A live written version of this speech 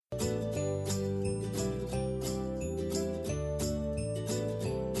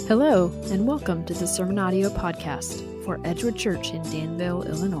Hello, and welcome to the Sermon Audio Podcast for Edgewood Church in Danville,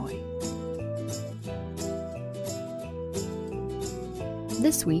 Illinois.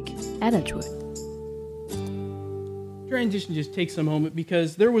 This week at Edgewood. Transition just takes a moment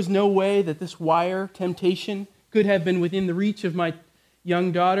because there was no way that this wire temptation could have been within the reach of my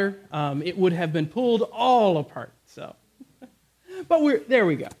young daughter. It would have been pulled all apart. But there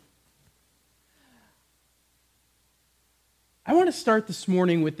we go. I want to start this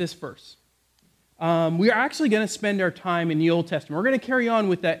morning with this verse. We are actually going to spend our time in the Old Testament. We're going to carry on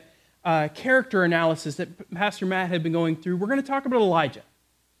with that character analysis that Pastor Matt had been going through. We're going to talk about Elijah.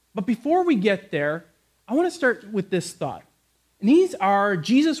 But before we get there, I want to start with this thought. And these are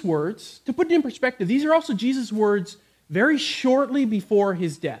Jesus' words. To put it in perspective, these are also Jesus' words very shortly before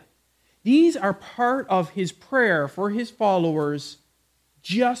his death. These are part of his prayer for his followers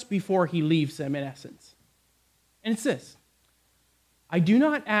just before he leaves them, in essence. And it's this: I do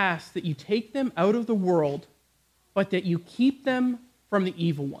not ask that you take them out of the world, but that you keep them from the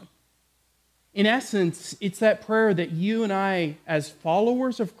evil one. In essence, it's that prayer that you and I, as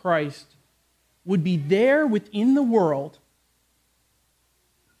followers of Christ, would be there within the world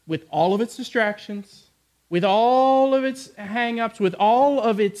with all of its distractions, with all of its hang-ups, with all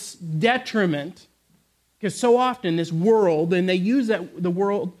of its detriment, because so often this world, and they use the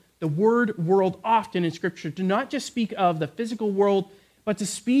word world often in Scripture, to not just speak of the physical world, but to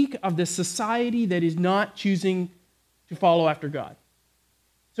speak of the society that is not choosing to follow after God.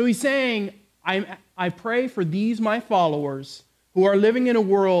 So he's saying, I pray for these, my followers, who are living in a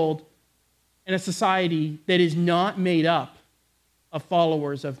world and a society that is not made up of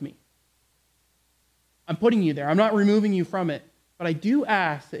followers of me. I'm putting you there. I'm not removing you from it, but I do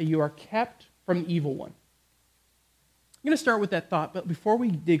ask that you are kept from the evil one. I'm going to start with that thought, but before we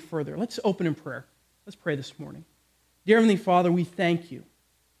dig further, let's open in prayer. Let's pray this morning. Dear Heavenly Father, we thank you.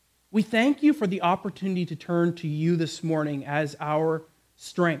 We thank you for the opportunity to turn to you this morning as our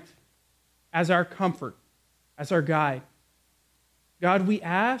strength, as our comfort, as our guide. God, we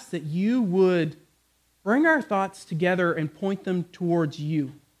ask that you would bring our thoughts together and point them towards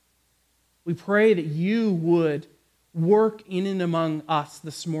you. We pray that you would work in and among us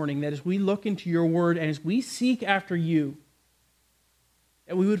this morning, that as we look into your word and as we seek after you,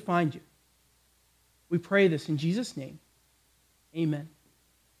 that we would find you. We pray this in Jesus' name. Amen.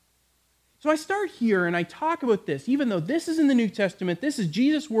 So I start here and I talk about this, even though this is in the New Testament, this is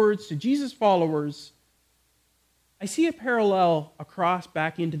Jesus' words to Jesus' followers. I see a parallel across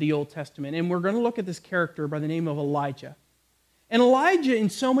back into the Old Testament, and we're going to look at this character by the name of Elijah. And Elijah, in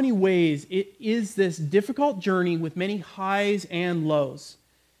so many ways, it is this difficult journey with many highs and lows.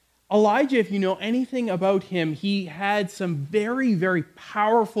 Elijah, if you know anything about him, he had some very, very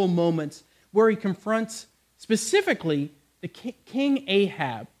powerful moments where he confronts, specifically, the King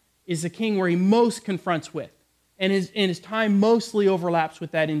Ahab is the king where he most confronts with, and his time mostly overlaps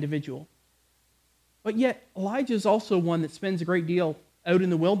with that individual. But yet, Elijah is also one that spends a great deal out in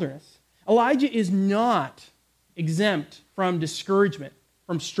the wilderness. Elijah is not exempt from discouragement,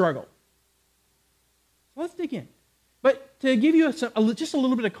 from struggle. So let's dig in. But to give you just a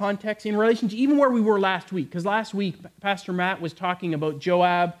little bit of context in relation to even where we were last week, because last week Pastor Matt was talking about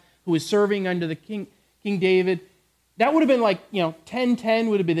Joab, who was serving under the King David. That would have been 1010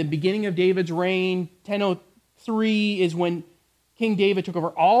 would have been the beginning of David's reign. 1003 is when King David took over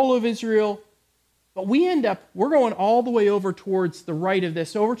all of Israel. But we're going all the way over towards the right of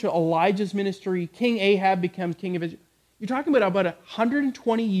this, over to Elijah's ministry. King Ahab becomes king of Israel. You're talking about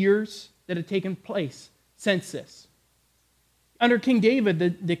 120 years that had taken place since this. Under King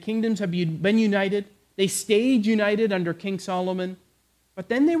David, the kingdoms have been united. They stayed united under King Solomon, but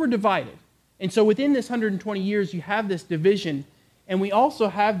then they were divided. And so within this 120 years, you have this division, and we also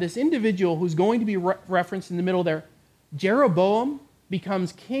have this individual who's going to be referenced in the middle there. Jeroboam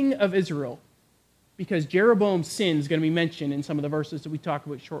becomes king of Israel, because Jeroboam's sin is going to be mentioned in some of the verses that we talk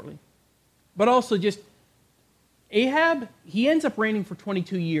about shortly. But also just Ahab, he ends up reigning for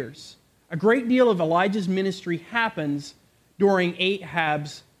 22 years. A great deal of Elijah's ministry happens during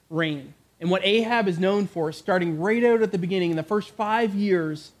Ahab's reign. And what Ahab is known for, starting right out at the beginning, in the first 5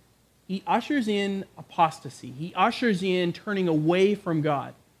 years, he ushers in apostasy. He ushers in turning away from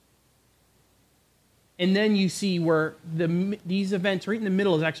God. And then you see where these events right in the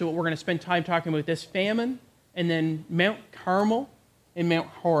middle is actually what we're going to spend time talking about, this famine, and then Mount Carmel and Mount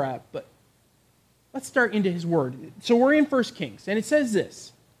Horeb. But let's start into his word. So we're in 1 Kings, and it says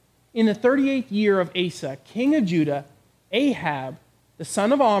this: in the 38th year of Asa, king of Judah, Ahab, the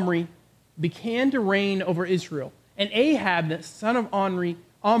son of Omri, began to reign over Israel. And Ahab, the son of Omri,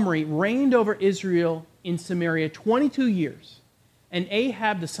 reigned over Israel in Samaria 22 years. And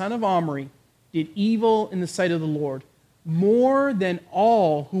Ahab, the son of Omri, did evil in the sight of the Lord, more than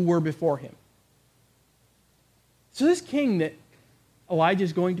all who were before him. So this king that Elijah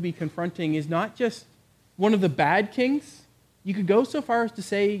is going to be confronting is not just one of the bad kings. You could go so far as to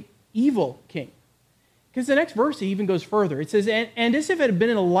say evil king. Because the next verse even goes further. It says, and as if it had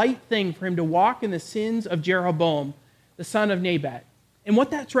been a light thing for him to walk in the sins of Jeroboam, the son of Nebat. And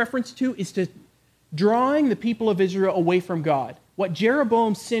what that's reference to is to drawing the people of Israel away from God. What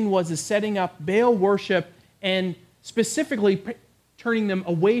Jeroboam's sin was is setting up Baal worship and specifically turning them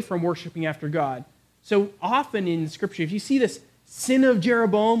away from worshiping after God. So often in Scripture, if you see this sin of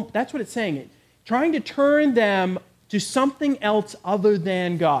Jeroboam, that's what it's saying. It trying to turn them to something else other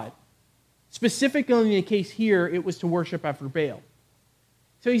than God. Specifically in the case here, it was to worship after Baal.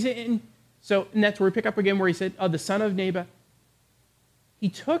 So he's in, and that's where we pick up again where he said, the son of Nebat. He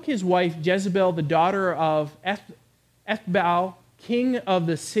took his wife Jezebel, the daughter of Ethbaal, king of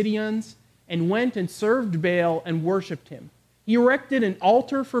the Sidonians, and went and served Baal and worshipped him. He erected an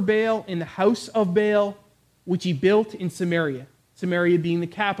altar for Baal in the house of Baal, which he built in Samaria, Samaria being the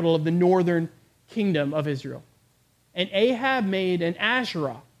capital of the northern kingdom of Israel. And Ahab made an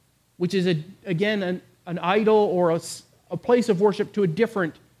Asherah, which is, an idol or a place of worship to a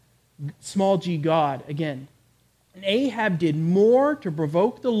different small g god again. And Ahab did more to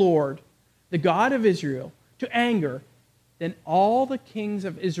provoke the Lord, the God of Israel, to anger than all the kings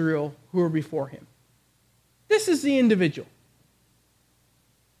of Israel who were before him. This is the individual.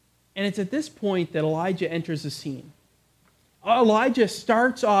 And it's at this point that Elijah enters the scene. Elijah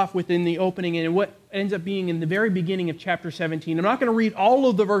starts off within the opening and what ends up being in the very beginning of chapter 17. I'm not going to read all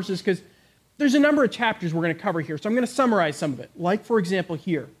of the verses because there's a number of chapters we're going to cover here. So I'm going to summarize some of it. Like, for example,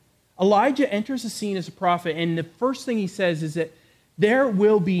 here. Elijah enters the scene as a prophet, and the first thing he says is that there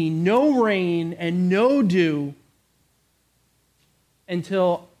will be no rain and no dew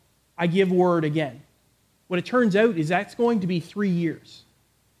until I give word again. What it turns out is that's going to be 3 years,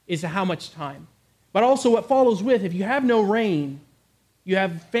 is how much time. But also what follows with, if you have no rain, you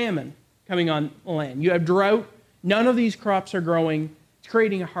have famine coming on the land. You have drought. None of these crops are growing. It's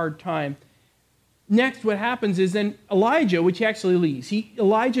creating a hard time. Next, what happens is then Elijah, which he actually leaves.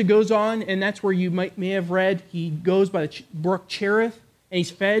 Elijah goes on, and that's where you may have read, he goes by the brook Cherith, and he's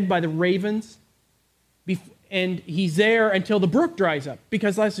fed by the ravens. And he's there until the brook dries up.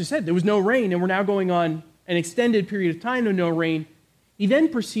 Because, as I said, there was no rain, and we're now going on an extended period of time of no rain. He then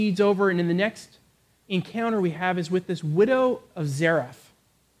proceeds over, and in the next encounter we have is with this widow of Zarephath.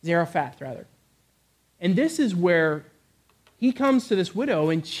 And this is where he comes to this widow,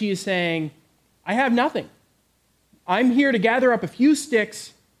 and she is saying, I have nothing. I'm here to gather up a few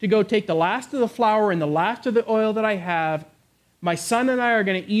sticks to go take the last of the flour and the last of the oil that I have. My son and I are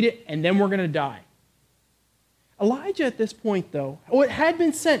going to eat it, and then we're going to die. Elijah at this point, though, had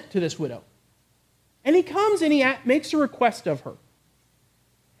been sent to this widow. And he comes and he makes a request of her.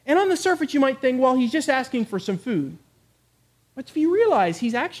 And on the surface, you might think, well, he's just asking for some food. But if you realize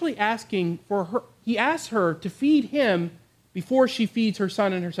he's actually asking for her, he asks her to feed him before she feeds her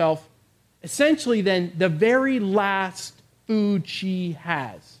son and herself, essentially then the very last food she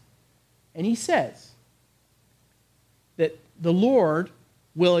has. And he says that the Lord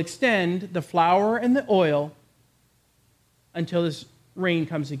will extend the flour and the oil until this rain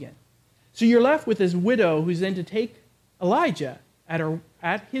comes again. So you're left with this widow who's then to take Elijah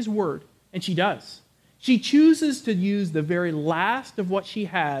at his word, and she does. She chooses to use the very last of what she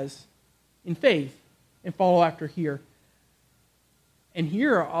has in faith and follow after here. And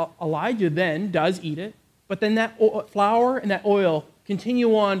here Elijah then does eat it, but then that flour and that oil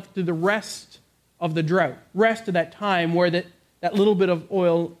continue on through the rest of the drought, rest of that time where that little bit of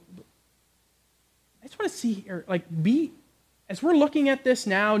oil. I just want to see here, as we're looking at this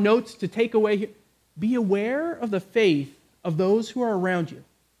now, notes to take away here, be aware of the faith of those who are around you.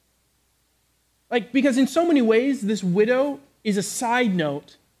 Because in so many ways, this widow is a side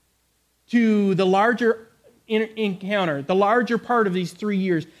note to the larger encounter, the larger part of these 3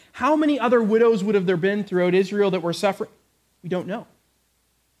 years. How many other widows would have there been throughout Israel that were suffering? We don't know.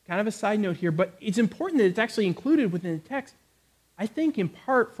 Kind of a side note here, but it's important that it's actually included within the text. I think in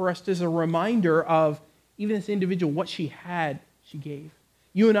part for us as a reminder of even this individual, what she had, she gave.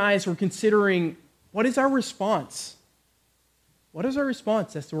 You and I, as we're considering, what is our response? What is our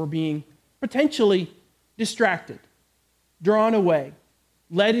response as to we're being potentially distracted, drawn away,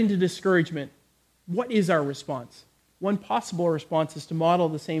 led into discouragement? What is our response? One possible response is to model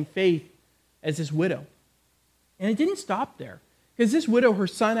the same faith as this widow. And it didn't stop there, because this widow, her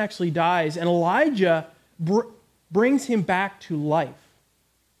son actually dies, and Elijah brings him back to life.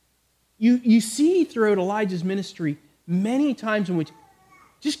 You see throughout Elijah's ministry many times in which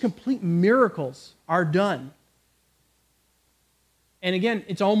just complete miracles are done. And again,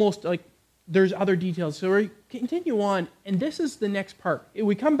 it's almost like there's other details. So we continue on, and this is the next part.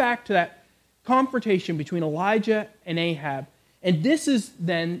 We come back to that confrontation between Elijah and Ahab, and this is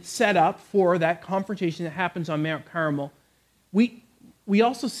then set up for that confrontation that happens on Mount Carmel. We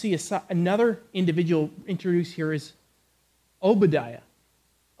also see another individual introduced here is Obadiah.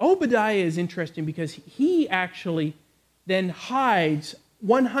 Obadiah is interesting because he actually then hides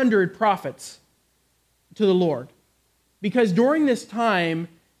 100 prophets to the Lord. Because during this time,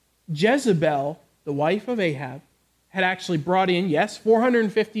 Jezebel, the wife of Ahab, had actually brought in,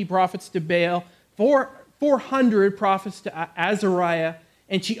 450 prophets to Baal, 400 prophets to Azariah,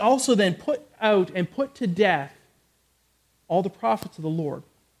 and she also then put out and put to death all the prophets of the Lord.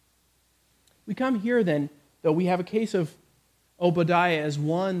 We come here then, though we have a case of Obadiah as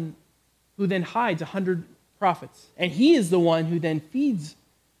one who then hides 100 prophets. And he is the one who then feeds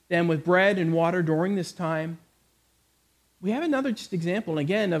them with bread and water during this time. We have another just example,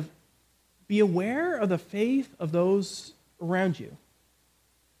 again, of be aware of the faith of those around you.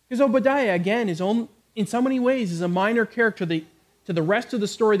 Because Obadiah, again, in so many ways is a minor character to the rest of the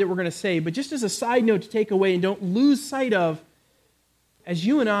story that we're going to say. But just as a side note to take away and don't lose sight of, as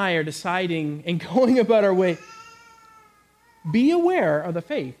you and I are deciding and going about our way, be aware of the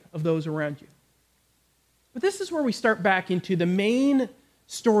faith of those around you. But this is where we start back into the main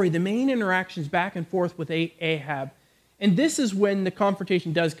story, the main interactions back and forth with Ahab. And this is when the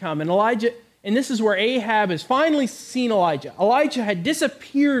confrontation does come. And this is where Ahab has finally seen Elijah. Elijah had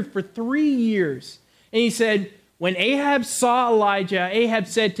disappeared for 3 years. And he said, when Ahab saw Elijah, Ahab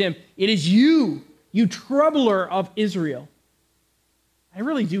said to him, "It is you, you troubler of Israel." I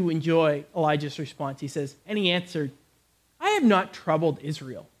really do enjoy Elijah's response. He says, and he answered, "I have not troubled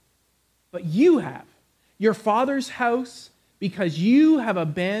Israel, but you have, your father's house, because you have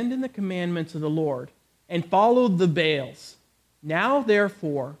abandoned the commandments of the Lord and followed the Baals. Now,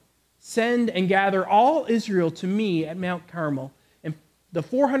 therefore, send and gather all Israel to me at Mount Carmel, and the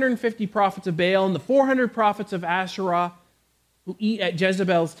 450 prophets of Baal and the 400 prophets of Asherah who eat at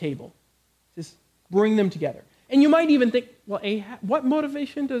Jezebel's table." Just bring them together. And you might even think, well, Ahab, what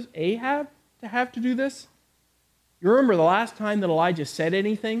motivation does Ahab to have to do this? You remember the last time that Elijah said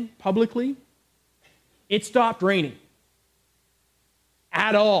anything publicly? It stopped raining.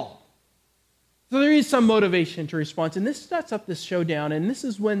 At all. So there is some motivation to respond. And this sets up this showdown. And this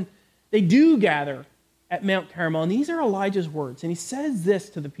is when they do gather at Mount Carmel. And these are Elijah's words. And he says this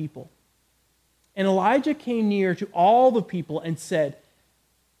to the people. "And Elijah came near to all the people and said,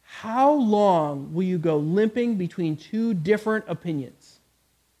 'How long will you go limping between two different opinions?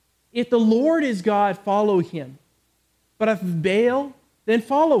 If the Lord is God, follow him. But if Baal, then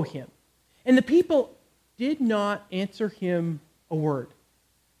follow him.' And the people did not answer him a word."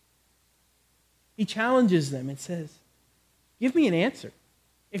 He challenges them and says, "Give me an answer.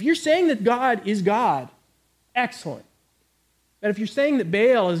 If you're saying that God is God, excellent. But if you're saying that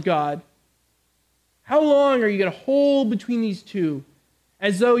Baal is God, how long are you going to hold between these two,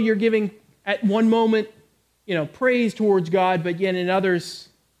 as though you're giving at one moment, praise towards God, but yet in others,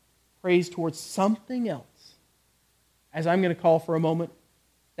 praise towards something else?" As I'm going to call for a moment,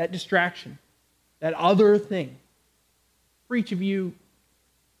 that distraction, that other thing. For each of you,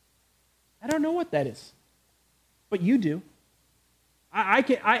 I don't know what that is, but you do.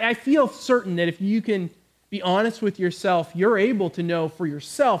 I feel certain that if you can be honest with yourself, you're able to know for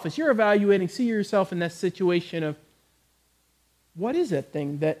yourself, as you're evaluating, see yourself in that situation of, what is that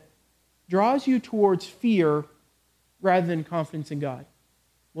thing that draws you towards fear rather than confidence in God?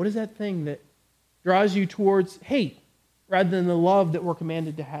 What is that thing that draws you towards hate rather than the love that we're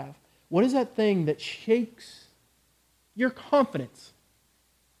commanded to have? What is that thing that shakes your confidence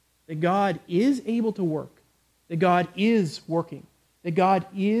that God is able to work, that God is working, that God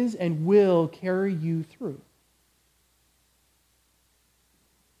is and will carry you through?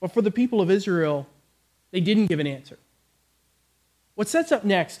 But for the people of Israel, they didn't give an answer. What sets up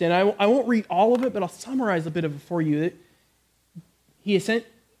next, and I won't read all of it, but I'll summarize a bit of it for you.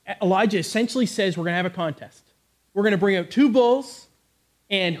 Elijah essentially says we're going to have a contest. We're going to bring out 2 bulls,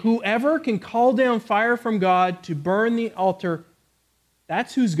 and whoever can call down fire from God to burn the altar,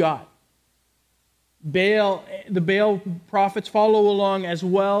 that's who's God. The Baal prophets follow along as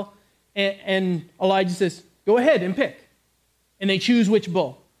well, and Elijah says, "Go ahead and pick." And they choose which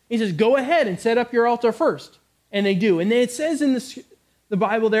bull. He says, "Go ahead and set up your altar first." And they do. And then it says in the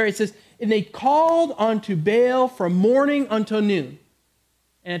Bible there, it says, "And they called unto Baal from morning until noon."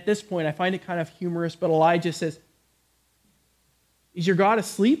 And at this point, I find it kind of humorous, but Elijah says, "Is your God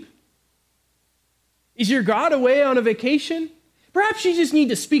asleep? Is your God away on a vacation? Perhaps you just need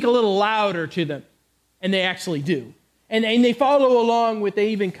to speak a little louder to them. And they actually do. And they follow along with, they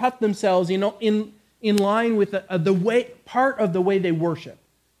even cut themselves, in line with the way, part of the way they worship.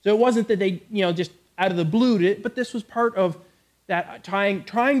 So it wasn't that they, just out of the blue did it, but this was part of that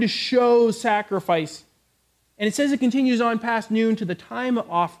trying to show sacrifice. And it says it continues on past noon to the time of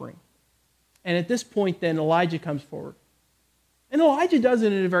offering. And at this point, then, Elijah comes forward. And Elijah does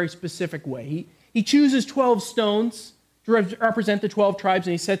it in a very specific way. He chooses 12 stones to represent the 12 tribes,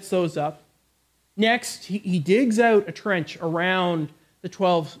 and he sets those up. Next, he digs out a trench around the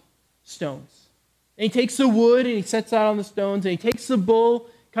 12 stones. And he takes the wood, and he sets that on the stones, and he takes the bull,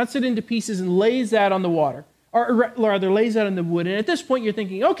 cuts it into pieces, and lays that on the water. Or rather, lays that on the wood. And at this point, you're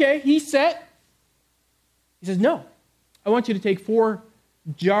thinking, okay, he's set. He says, no, I want you to take 4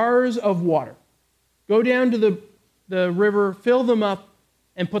 jars of water. Go down to the river, fill them up,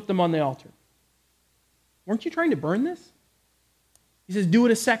 and put them on the altar. Weren't you trying to burn this? He says, do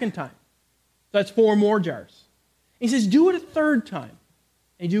it a second time. So that's 4 more jars. He says, do it a third time.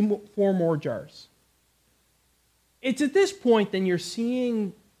 And do 4 more jars. It's at this point then you're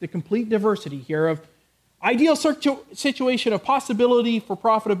seeing the complete diversity here of ideal situation of possibility for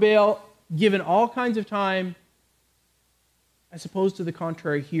prophet of Baal given all kinds of time, as opposed to the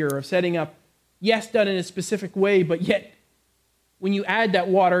contrary here of setting up, yes, done in a specific way, but yet when you add that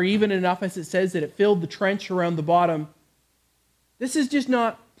water, even enough as it says that it filled the trench around the bottom, this is just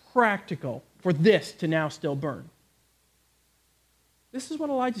not practical for this to now still burn. This is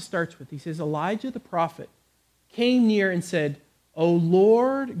what Elijah starts with. He says, Elijah the prophet came near and said, O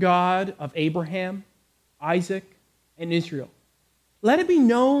Lord God of Abraham, Isaac, and Israel, let it be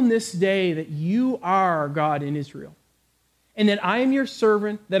known this day that you are God in Israel, and that I am your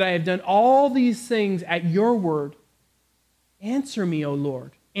servant, that I have done all these things at your word. Answer me, O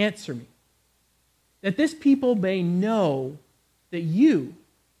Lord, answer me, that this people may know that you,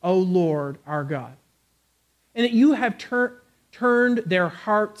 O Lord, are God, and that you have turned their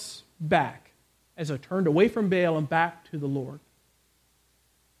hearts back, as they turned away from Baal and back to the Lord.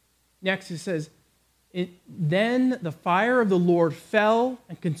 Next it says, then the fire of the Lord fell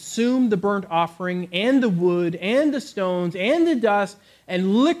and consumed the burnt offering and the wood and the stones and the dust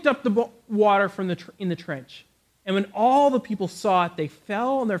and licked up the water from in the trench. And when all the people saw it, they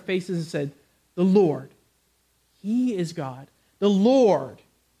fell on their faces and said, the Lord, He is God. The Lord,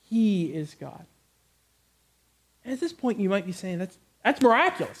 He is God. And at this point, you might be saying, that's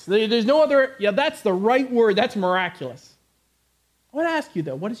miraculous. There's no other, that's the right word. That's miraculous. I want to ask you,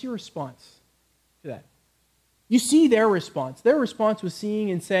 though, what is your response to that? You see their response. Their response was seeing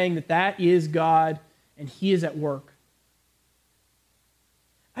and saying that is God and He is at work.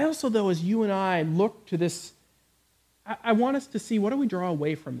 I also, though, as you and I look to this, I want us to see, what do we draw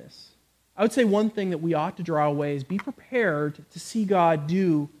away from this? I would say one thing that we ought to draw away is be prepared to see God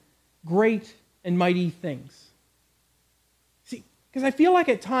do great and mighty things. See, because I feel like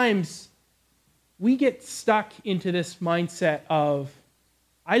at times we get stuck into this mindset of,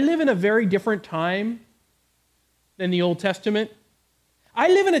 I live in a very different time than the Old Testament. I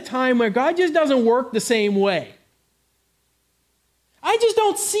live in a time where God just doesn't work the same way. I just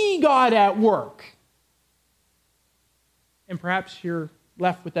don't see God at work. And perhaps you're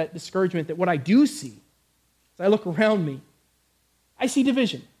left with that discouragement that what I do see, as I look around me, I see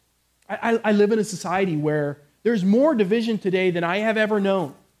division. I live in a society where there's more division today than I have ever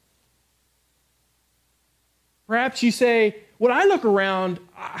known. Perhaps you say, when I look around,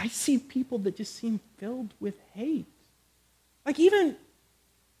 I see people that just seem filled with hate. Like even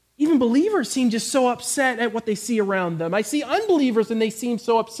believers seem just so upset at what they see around them. I see unbelievers and they seem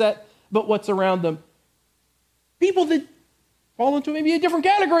so upset about what's around them. People that fall into maybe a different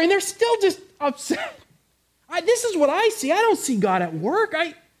category and they're still just upset. This is what I see. I don't see God at work.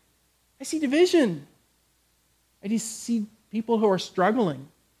 I see division. I just see people who are struggling.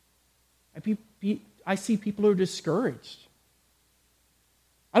 I see people who are discouraged.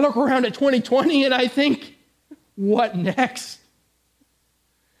 I look around at 2020 and I think, what next?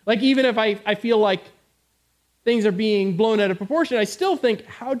 Like even if I feel like things are being blown out of proportion, I still think,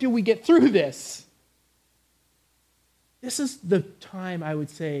 how do we get through this? This is the time, I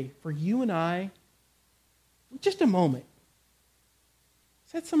would say, for you and I, just a moment,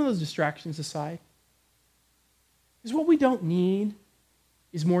 set some of those distractions aside. Because what we don't need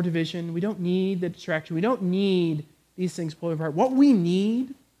is more division. We don't need the distraction. We don't need these things pulling apart. What we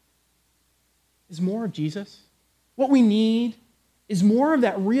need is more of Jesus. What we need is more of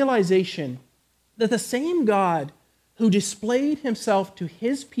that realization that the same God who displayed Himself to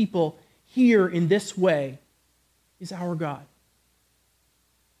His people here in this way is our God.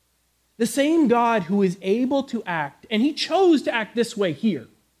 The same God who is able to act, and he chose to act this way here,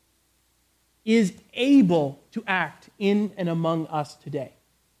 is able to act in and among us today.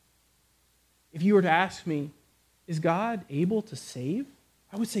 If you were to ask me, is God able to save?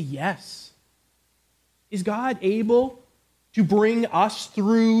 I would say yes. Is God able to bring us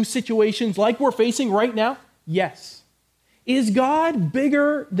through situations like we're facing right now? Yes. Is God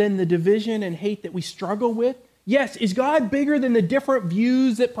bigger than the division and hate that we struggle with? Yes. Is God bigger than the different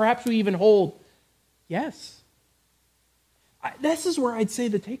views that perhaps we even hold? Yes. This is where I'd say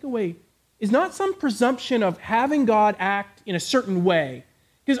the takeaway is not some presumption of having God act in a certain way.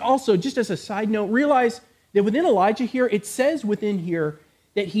 Because also, just as a side note, realize that within Elijah here, it says within here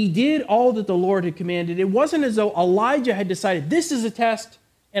that he did all that the Lord had commanded. It wasn't as though Elijah had decided, this is a test,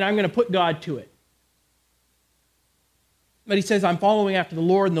 and I'm going to put God to it. But he says, I'm following after the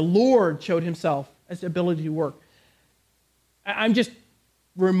Lord, and the Lord showed himself as the ability to work. I'm just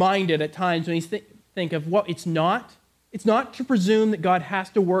reminded at times when you think of what it's not to presume that God has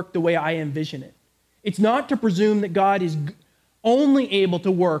to work the way I envision it. It's not to presume that God is only able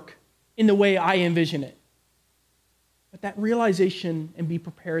to work in the way I envision it. But that realization and be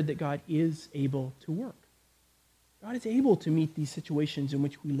prepared that God is able to work. God is able to meet these situations in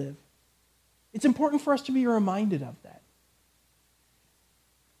which we live. It's important for us to be reminded of that.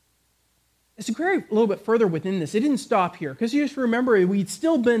 As we go a little bit further within this, it didn't stop here. Because you just remember, we'd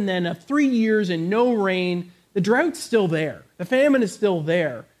still been then of 3 years and no rain. The drought's still there. The famine is still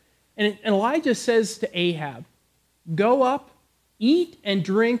there. And Elijah says to Ahab, go up, eat and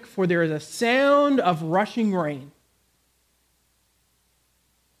drink, for there is a sound of rushing rain.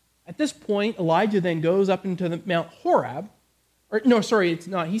 At this point, Elijah then goes up into the Mount Horeb. It's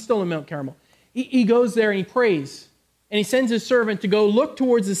not. He's still in Mount Carmel. He goes there and he prays. And he sends his servant to go look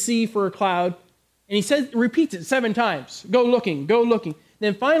towards the sea for a cloud. And he repeats it 7 times. Go looking, go looking.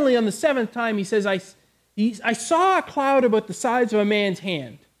 Then finally on the 7th time he says, I saw a cloud about the size of a man's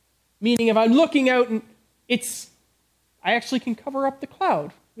hand. Meaning if I'm looking out and I actually can cover up the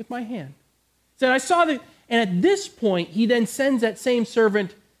cloud with my hand. So I saw that, and at this point he then sends that same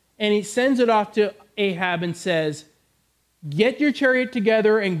servant and he sends it off to Ahab and says, get your chariot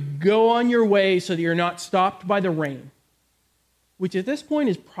together and go on your way so that you're not stopped by the rain. Which at this point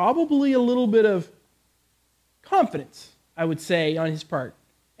is probably a little bit of confidence, I would say, on his part.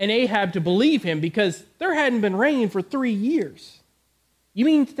 And Ahab to believe him because there hadn't been rain for 3 years. You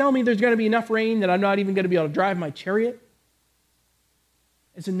mean to tell me there's going to be enough rain that I'm not even going to be able to drive my chariot?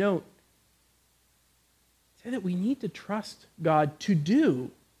 As a note, say that we need to trust God to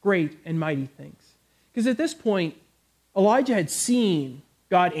do great and mighty things. Because at this point, Elijah had seen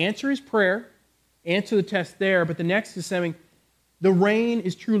God answer his prayer, answer the test there, but the next is saying, the rain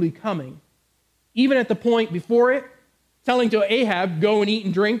is truly coming. Even at the point before it, telling to Ahab, go and eat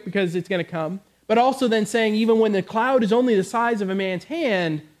and drink because it's going to come. But also then saying, even when the cloud is only the size of a man's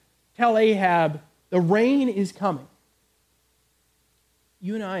hand, tell Ahab, the rain is coming.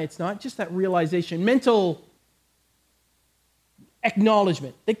 You and I, it's not just that realization, mental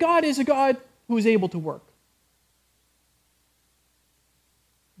acknowledgement that God is a God who is able to work.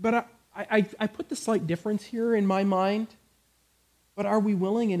 But I put the slight difference here in my mind. But are we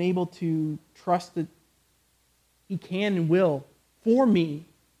willing and able to trust that he can and will for me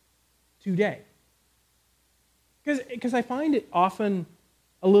today? Because I find it often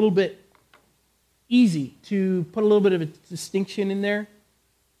a little bit easy to put a little bit of a distinction in there.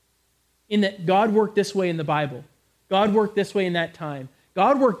 In that God worked this way in the Bible. God worked this way in that time.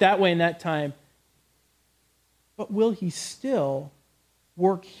 God worked that way in that time. But will he still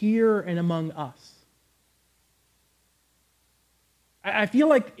work here and among us? I feel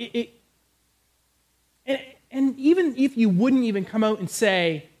like and even if you wouldn't even come out and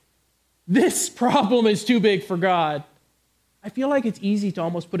say, this problem is too big for God, I feel like it's easy to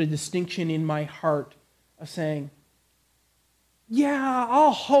almost put a distinction in my heart of saying, yeah,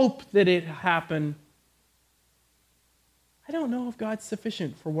 I'll hope that it happened. I don't know if God's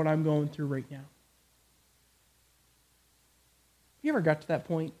sufficient for what I'm going through right now. Have you ever got to that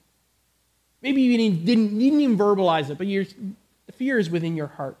point? Maybe you didn't even verbalize it, but the fear is within your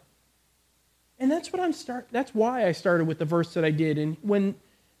heart. And that's why I started with the verse that I did. And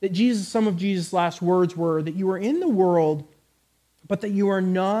some of Jesus' last words were that you are in the world, but that you are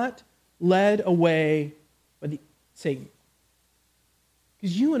not led away by Satan.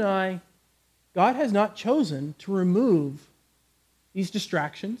 Because you and I, God has not chosen to remove these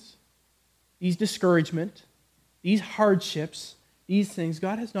distractions, these discouragement, these hardships, these things.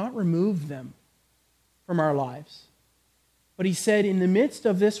 God has not removed them from our lives. But he said, in the midst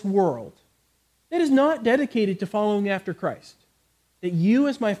of this world that is not dedicated to following after Christ, that you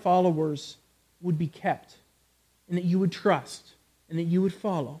as my followers would be kept, and that you would trust, and that you would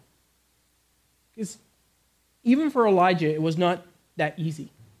follow. Because even for Elijah, it was not that easy.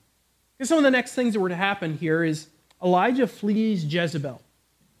 Because some of the next things that were to happen here is Elijah flees Jezebel.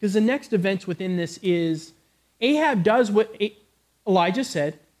 Because the next events within this is Ahab does what Elijah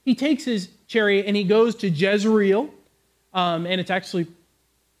said. He takes his chariot and he goes to Jezreel. And it's actually,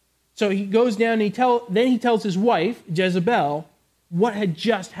 so he goes down and then he tells his wife, Jezebel, what had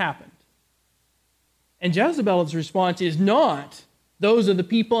just happened. And Jezebel's response is not, those are the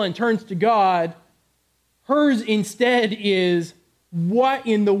people, and turns to God. Hers instead is, what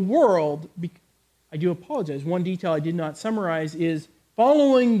in the world? I do apologize. One detail I did not summarize is,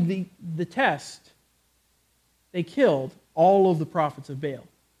 following the test, they killed all of the prophets of Baal.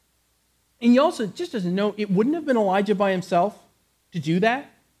 And you also, just as a note, it wouldn't have been Elijah by himself to do that.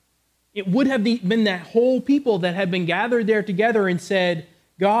 It would have been that whole people that had been gathered there together and said,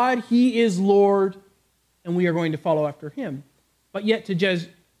 God, He is Lord, and we are going to follow after Him. But yet to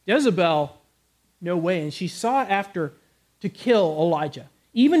Jezebel, no way. And she sought after to kill Elijah,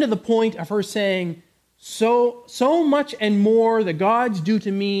 even to the point of her saying, so much and more the gods do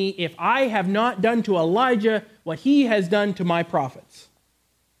to me if I have not done to Elijah what he has done to my prophets.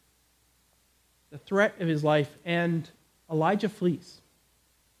 The threat of his life, and Elijah flees.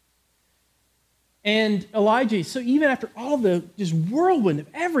 And Elijah, so even after all the just whirlwind of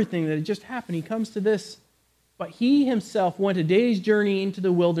everything that had just happened, he comes to this, but he himself went a day's journey into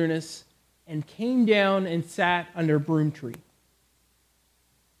the wilderness and came down and sat under a broom tree.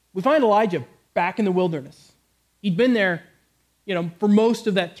 We find Elijah back in the wilderness. He'd been there, for most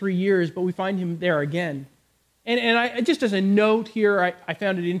of that 3 years, but we find him there again. And I just as a note here, I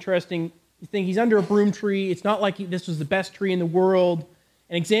found it interesting. You think he's under a broom tree. It's not like this was the best tree in the world.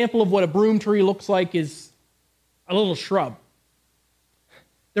 An example of what a broom tree looks like is a little shrub.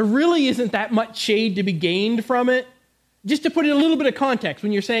 There really isn't that much shade to be gained from it. Just to put in a little bit of context,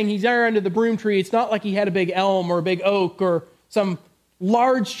 when you're saying he's there under the broom tree, it's not like he had a big elm or a big oak or some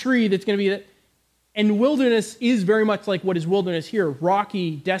large tree that's going to be that. And wilderness is very much like what is wilderness here,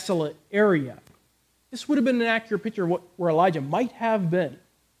 rocky, desolate area. This would have been an accurate picture of where Elijah might have been.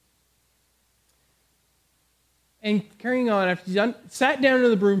 And carrying on, after he sat down under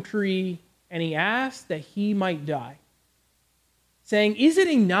the broom tree, and he asked that he might die, saying, "Is it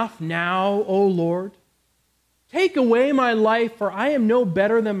enough now, O Lord? Take away my life, for I am no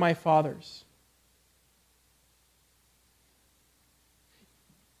better than my fathers."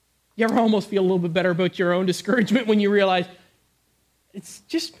 You ever almost feel a little bit better about your own discouragement when you realize it's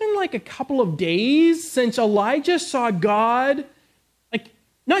just been like a couple of days since Elijah saw God?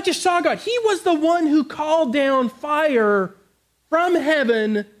 Not just saw God, he was the one who called down fire from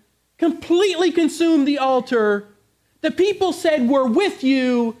heaven, completely consumed the altar. The people said, "We're with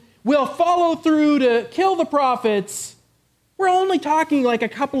you. We'll follow through to kill the prophets." We're only talking like a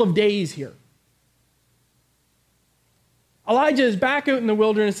couple of days here. Elijah is back out in the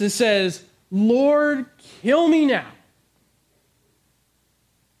wilderness and says, "Lord, kill me now."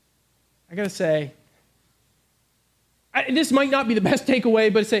 I got to say, this might not be the best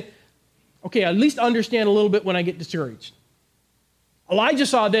takeaway, but say, okay, at least understand a little bit when I get discouraged. Elijah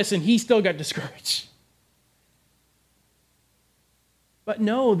saw this and he still got discouraged. But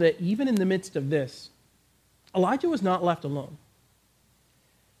know that even in the midst of this, Elijah was not left alone.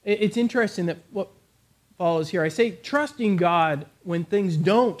 It's interesting that what follows here, I say trusting God when things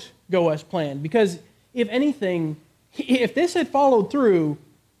don't go as planned, because if anything, if this had followed through,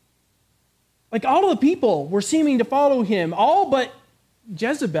 like all of the people were seeming to follow him, all but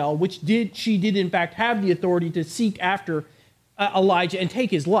Jezebel, she did in fact have the authority to seek after Elijah and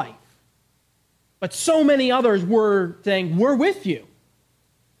take his life. But so many others were saying, "We're with you."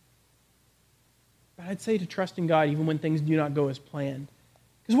 But I'd say to trust in God even when things do not go as planned.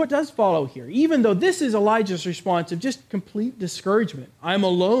 Because what does follow here, even though this is Elijah's response of just complete discouragement. I'm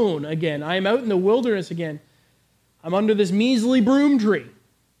alone again. I'm out in the wilderness again. I'm under this measly broom tree.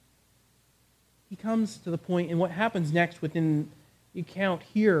 He comes to the point, and what happens next within the account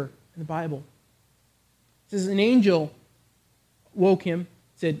here in the Bible. It says, an angel woke him,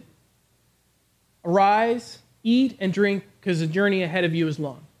 said, "Arise, eat and drink, because the journey ahead of you is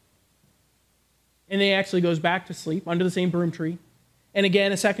long." And then he actually goes back to sleep under the same broom tree. And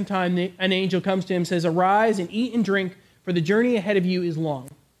again, a second time, an angel comes to him and says, "Arise and eat and drink, for the journey ahead of you is long."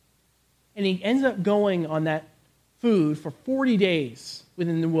 And he ends up going on that food for 40 days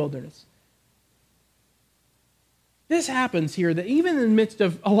within the wilderness. This happens here, that even in the midst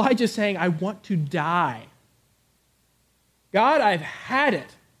of Elijah saying, "I want to die. God, I've had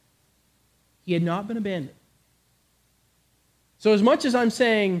it," he had not been abandoned. So as much as I'm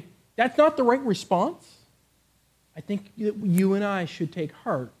saying that's not the right response, I think that you and I should take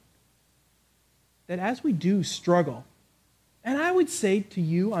heart that as we do struggle, and I would say to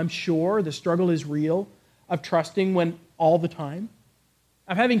you, I'm sure the struggle is real, of trusting when all the time,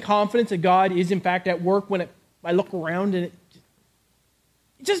 of having confidence that God is in fact at work when I look around and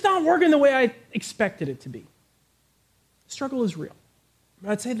it's just not working the way I expected it to be. The struggle is real.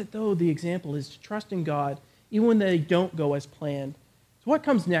 But I'd say that though the example is to trust in God even when they don't go as planned. So what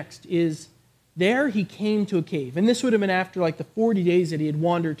comes next is there he came to a cave. And this would have been after like the 40 days that he had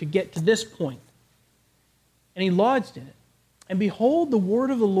wandered to get to this point. And he lodged in it. And behold, the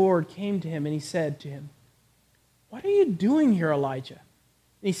word of the Lord came to him, and he said to him, "What are you doing here, Elijah?"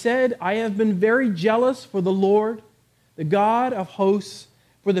 And he said, "I have been very jealous for the Lord, the God of hosts,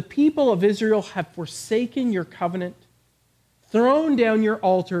 for the people of Israel have forsaken your covenant, thrown down your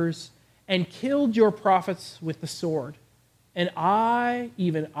altars, and killed your prophets with the sword. And I,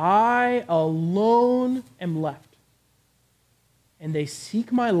 even I alone, am left. And they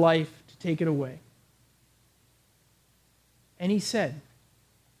seek my life to take it away." And he said,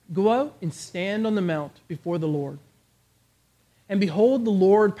 "Go out and stand on the mount before the Lord." And behold, the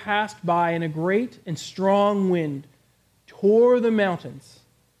Lord passed by, and a great and strong wind tore the mountains,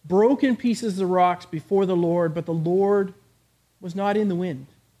 broke in pieces the rocks before the Lord, but the Lord was not in the wind.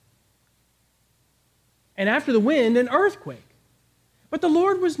 And after the wind, an earthquake. But the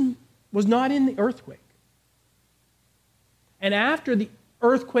Lord was not in the earthquake. And after the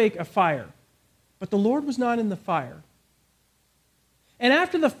earthquake, a fire. But the Lord was not in the fire. And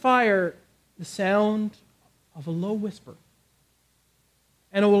after the fire, the sound of a low whisper.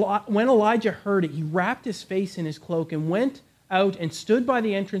 And when Elijah heard it, he wrapped his face in his cloak and went out and stood by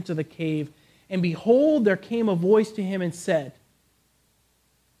the entrance of the cave. And behold, there came a voice to him and said,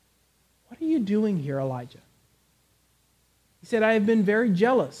 "What are you doing here, Elijah?" He said, "I have been very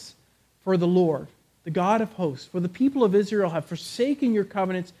jealous for the Lord, the God of hosts, for the people of Israel have forsaken your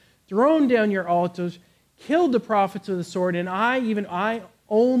covenants, thrown down your altars, killed the prophets with the sword, and I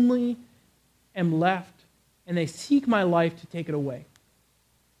only am left, and they seek my life to take it away."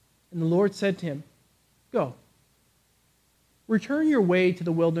 And the Lord said to him, "Go, return your way to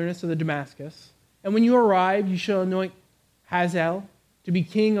the wilderness of the Damascus, and when you arrive, you shall anoint Hazael to be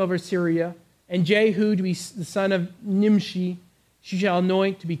king over Syria, and Jehu to be the son of Nimshi, she shall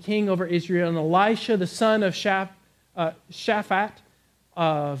anoint to be king over Israel, and Elisha the son of Shaphat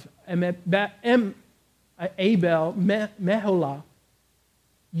of Abel Meholah,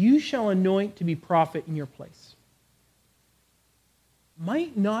 you shall anoint to be prophet in your place."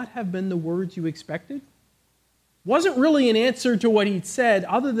 Might not have been the words you expected. Wasn't really an answer to what he'd said,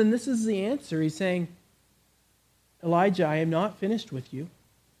 other than this is the answer. He's saying, "Elijah, I am not finished with you.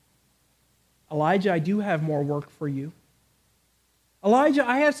 Elijah, I do have more work for you. Elijah,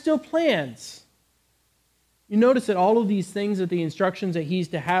 I have still plans." You notice that all of these things, that the instructions that he's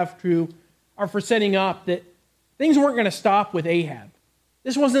to have through, are for setting up that things weren't going to stop with Ahab.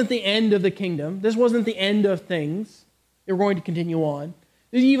 This wasn't the end of the kingdom. This wasn't the end of things. They were going to continue on.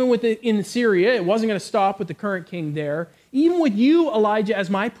 Even in Syria, it wasn't going to stop with the current king there. Even with you, Elijah, as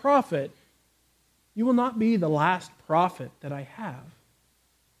my prophet, you will not be the last prophet that I have.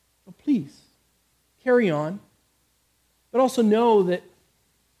 But please, carry on. But also know that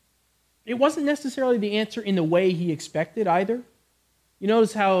it wasn't necessarily the answer in the way he expected either. You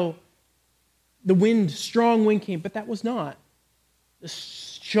notice how the strong wind came, but that was not the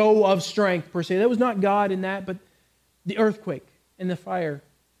show of strength per se. That was not God in that, but the earthquake and the fire,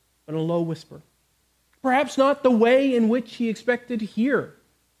 but a low whisper. Perhaps not the way in which he expected to hear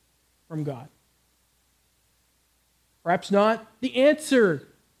from God. Perhaps not the answer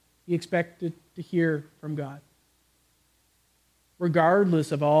he expected to hear from God.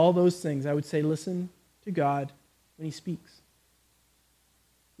 Regardless of all those things, I would say listen to God when he speaks.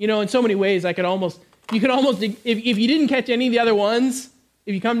 You know, in so many ways, you could almost, if you didn't catch any of the other ones,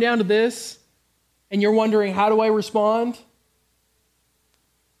 if you come down to this and you're wondering, how do I respond?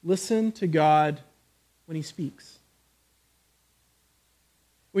 Listen to God when he speaks.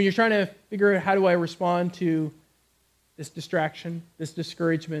 When you're trying to figure out how do I respond to this distraction, this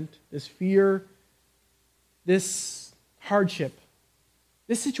discouragement, this fear, this hardship,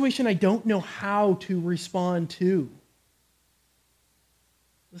 this situation I don't know how to respond to.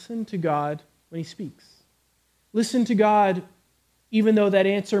 Listen to God when he speaks. Listen to God even though that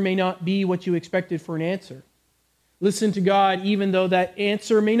answer may not be what you expected for an answer. Listen to God even though that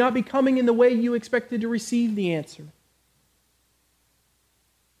answer may not be coming in the way you expected to receive the answer.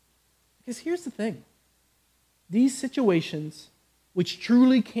 Because here's the thing. These situations, which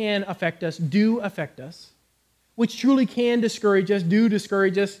truly can affect us, do affect us, which truly can discourage us, do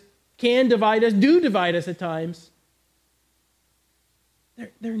discourage us, can divide us, do divide us at times,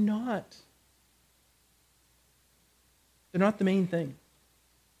 they're not the main thing.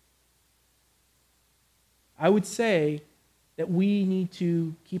 I would say that we need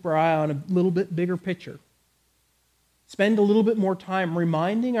to keep our eye on a little bit bigger picture. Spend a little bit more time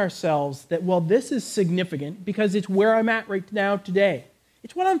reminding ourselves that, well, this is significant because it's where I'm at right now today.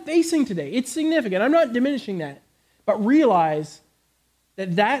 It's what I'm facing today. It's significant. I'm not diminishing that. But realize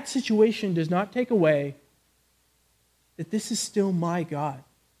that that situation does not take away that this is still my God.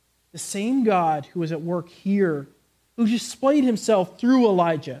 The same God who is at work here, who displayed himself through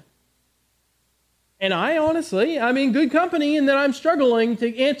Elijah. And I'm in good company in that I'm struggling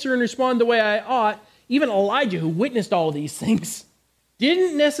to answer and respond the way I ought. Even Elijah, who witnessed all of these things,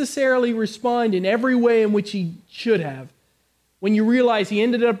 didn't necessarily respond in every way in which he should have. When you realize he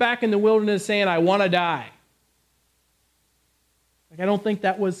ended up back in the wilderness saying, I want to die. I don't think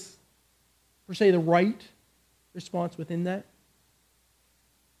that was, per se, the right response within that.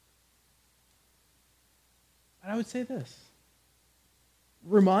 But I would say this.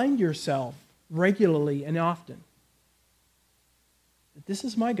 Remind yourself regularly and often that this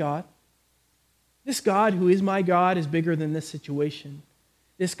is my God. This God who is my God is bigger than this situation.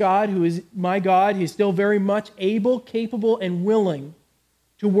 This God who is my God, he's still very much able, capable, and willing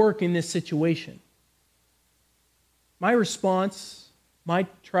to work in this situation. My response, my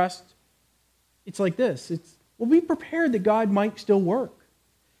trust, it's like this. Well, be prepared that God might still work.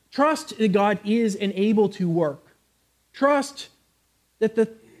 Trust that God is and able to work. Trust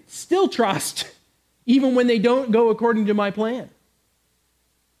that still trust, even when they don't go according to my plan.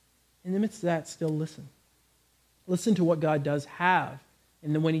 In the midst of that, still listen. Listen to what God does have,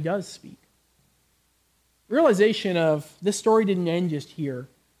 and then when he does speak. Realization of this story didn't end just here.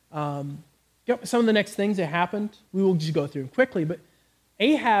 Some of the next things that happened, we will just go through quickly, but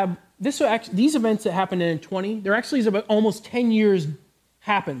Ahab, these events that happened in 20, there actually is about almost 10 years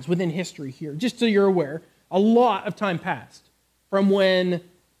happens within history here, just so you're aware. A lot of time passed from when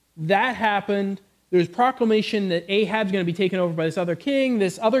that happened. There's proclamation that Ahab's going to be taken over by this other king.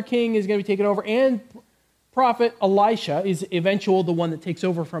 This other king is going to be taken over, and prophet Elisha is eventually the one that takes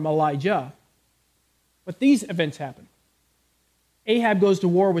over from Elijah. But these events happen. Ahab goes to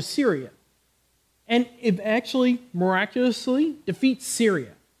war with Syria, and it actually miraculously defeats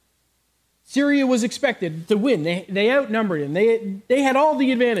Syria. Syria was expected to win. They outnumbered him. They had all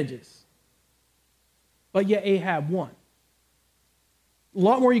the advantages. But yet Ahab won. A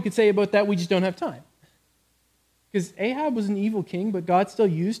lot more you could say about that, we just don't have time. Because Ahab was an evil king, but God still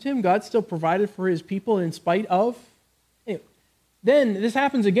used him. God still provided for his people in spite of. Anyway, then this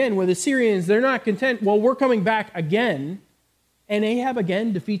happens again where the Syrians, they're not content. Well, we're coming back again. And Ahab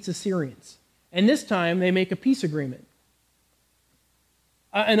again defeats the Syrians. And this time they make a peace agreement.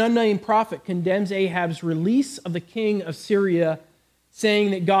 An unnamed prophet condemns Ahab's release of the king of Syria,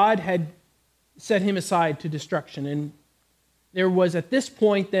 saying that God had set him aside to destruction. And there was at this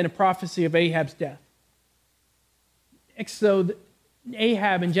point then a prophecy of Ahab's death. So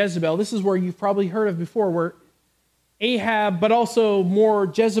Ahab and Jezebel, this is where you've probably heard of before, where Ahab, but also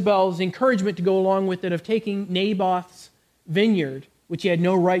more Jezebel's encouragement to go along with it of taking Naboth's vineyard, which he had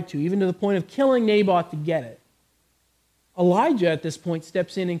no right to, even to the point of killing Naboth to get it. Elijah at this point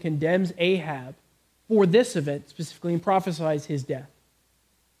steps in and condemns Ahab for this event specifically and prophesies his death.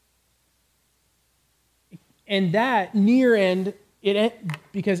 And that near end,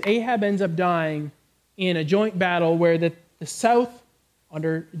 because Ahab ends up dying in a joint battle where the south,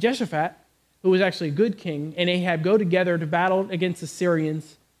 under Jehoshaphat, who was actually a good king, and Ahab go together to battle against the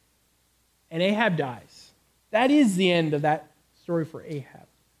Syrians, and Ahab dies. That is the end of that story for Ahab.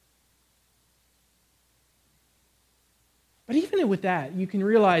 But even with that, you can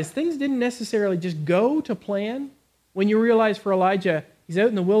realize things didn't necessarily just go to plan. When you realize for Elijah, he's out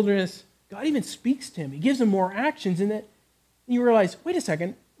in the wilderness, God even speaks to him. He gives him more actions in that. And you realize, wait a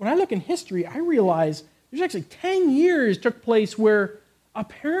second, when I look in history, I realize there's actually 10 years took place where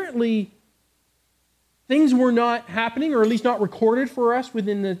apparently things were not happening, or at least not recorded for us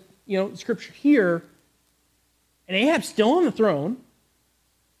within the scripture here. And Ahab's still on the throne.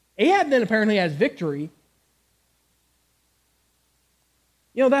 Ahab then apparently has victory.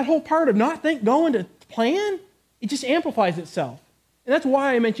 That whole part of not going to plan, it just amplifies itself. And that's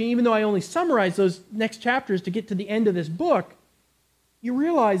why I mentioned, even though I only summarized those next chapters to get to the end of this book, you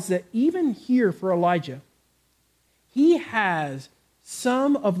realize that even here for Elijah, he has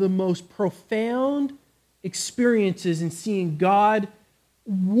some of the most profound experiences in seeing God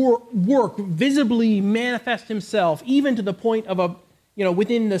work, visibly manifest himself, even to the point of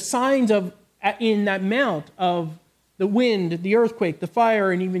within the signs of in that mount of the wind, the earthquake, the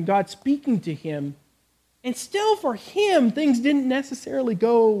fire, and even God speaking to him. And still for him, things didn't necessarily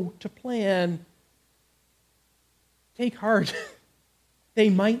go to plan. Take heart. They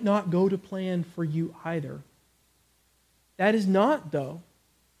might not go to plan for you either. That is not, though,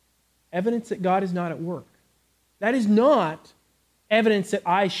 evidence that God is not at work. That is not evidence that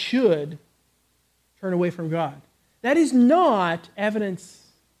I should turn away from God. That is not evidence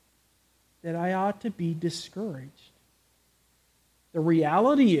that I ought to be discouraged. The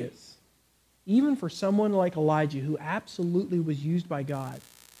reality is, even for someone like Elijah, who absolutely was used by God,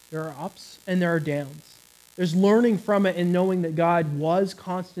 there are ups and there are downs. There's learning from it and knowing that God was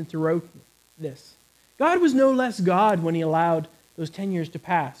constant throughout this. God was no less God when he allowed those 10 years to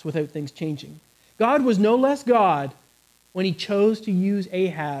pass without things changing. God was no less God when he chose to use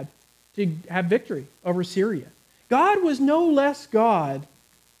Ahab to have victory over Syria. God was no less God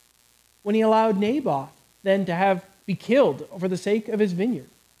when he allowed Naboth then to be killed for the sake of his vineyard.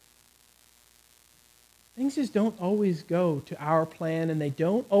 Things just don't always go to our plan, and they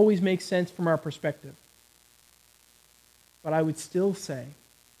don't always make sense from our perspective. But I would still say,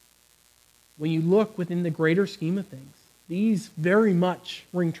 when you look within the greater scheme of things, these very much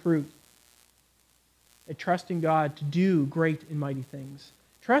ring true. That trust in God to do great and mighty things.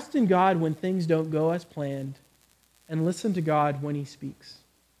 Trust in God when things don't go as planned, and listen to God when he speaks.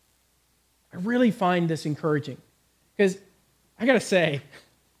 I really find this encouraging, because I got to say,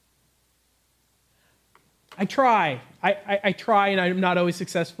 I try, and I'm not always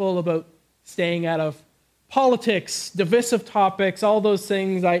successful about staying out of politics, divisive topics, all those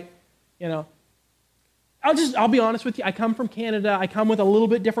things. I'll be honest with you. I come from Canada. I come with a little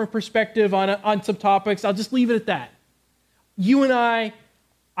bit different perspective on some topics. I'll just leave it at that. You and I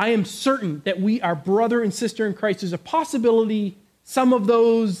am certain that we are brother and sister in Christ. There's a possibility some of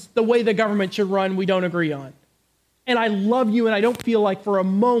those, the way the government should run, we don't agree on. And I love you, and I don't feel like for a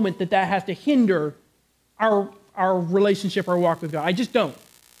moment that has to hinder our relationship, our walk with God. I just don't.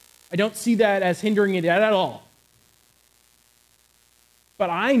 I don't see that as hindering it at all. But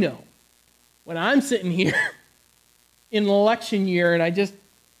I know when I'm sitting here in an election year and I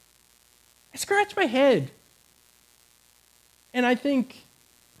scratch my head. And I think,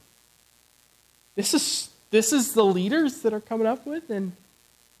 this is the leaders that are coming up with, and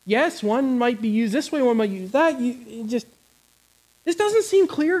yes, one might be used this way, one might use that. This doesn't seem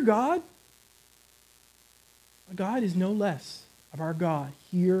clear, God. But God is no less of our God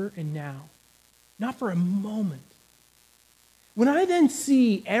here and now, not for a moment. When I then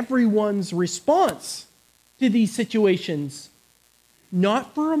see everyone's response to these situations,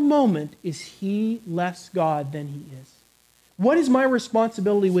 not for a moment is he less God than he is. What is my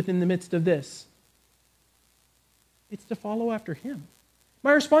responsibility within the midst of this? It's to follow after him.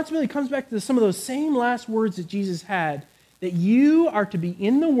 My responsibility comes back to some of those same last words that Jesus had, that you are to be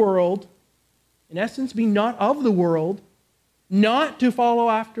in the world, in essence, be not of the world, not to follow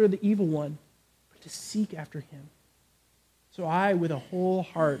after the evil one, but to seek after him. So I, with a whole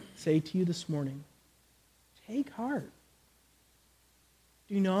heart, say to you this morning, take heart.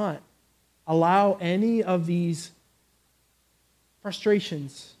 Do not allow any of these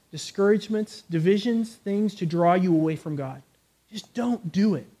frustrations, discouragements, divisions, things to draw you away from God. Just don't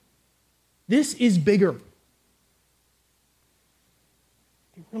do it. This is bigger.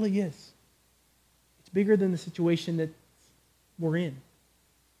 It really is. It's bigger than the situation that we're in.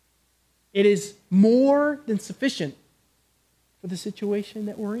 It is more than sufficient for the situation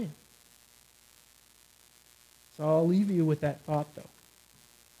that we're in. So I'll leave you with that thought, though.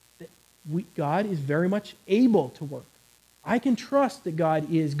 That God is very much able to work. I can trust that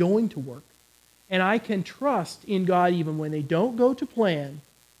God is going to work. And I can trust in God even when they don't go to plan.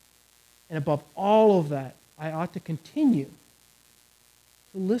 And above all of that, I ought to continue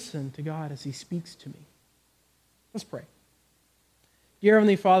to listen to God as he speaks to me. Let's pray. Dear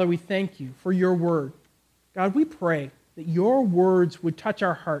Heavenly Father, we thank you for your word. God, we pray that your words would touch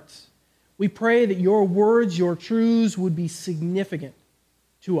our hearts. We pray that your words, your truths would be significant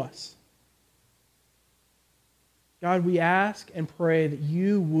to us. God, we ask and pray that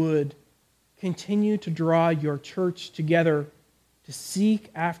you would continue to draw your church together to seek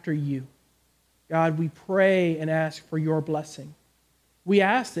after you. God, we pray and ask for your blessing. We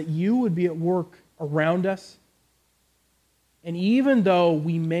ask that you would be at work around us. And even though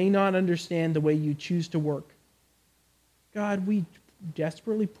we may not understand the way you choose to work, God, we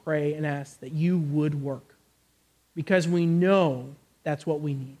desperately pray and ask that you would work, because we know that's what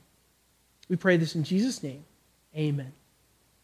we need. We pray this in Jesus' name. Amen.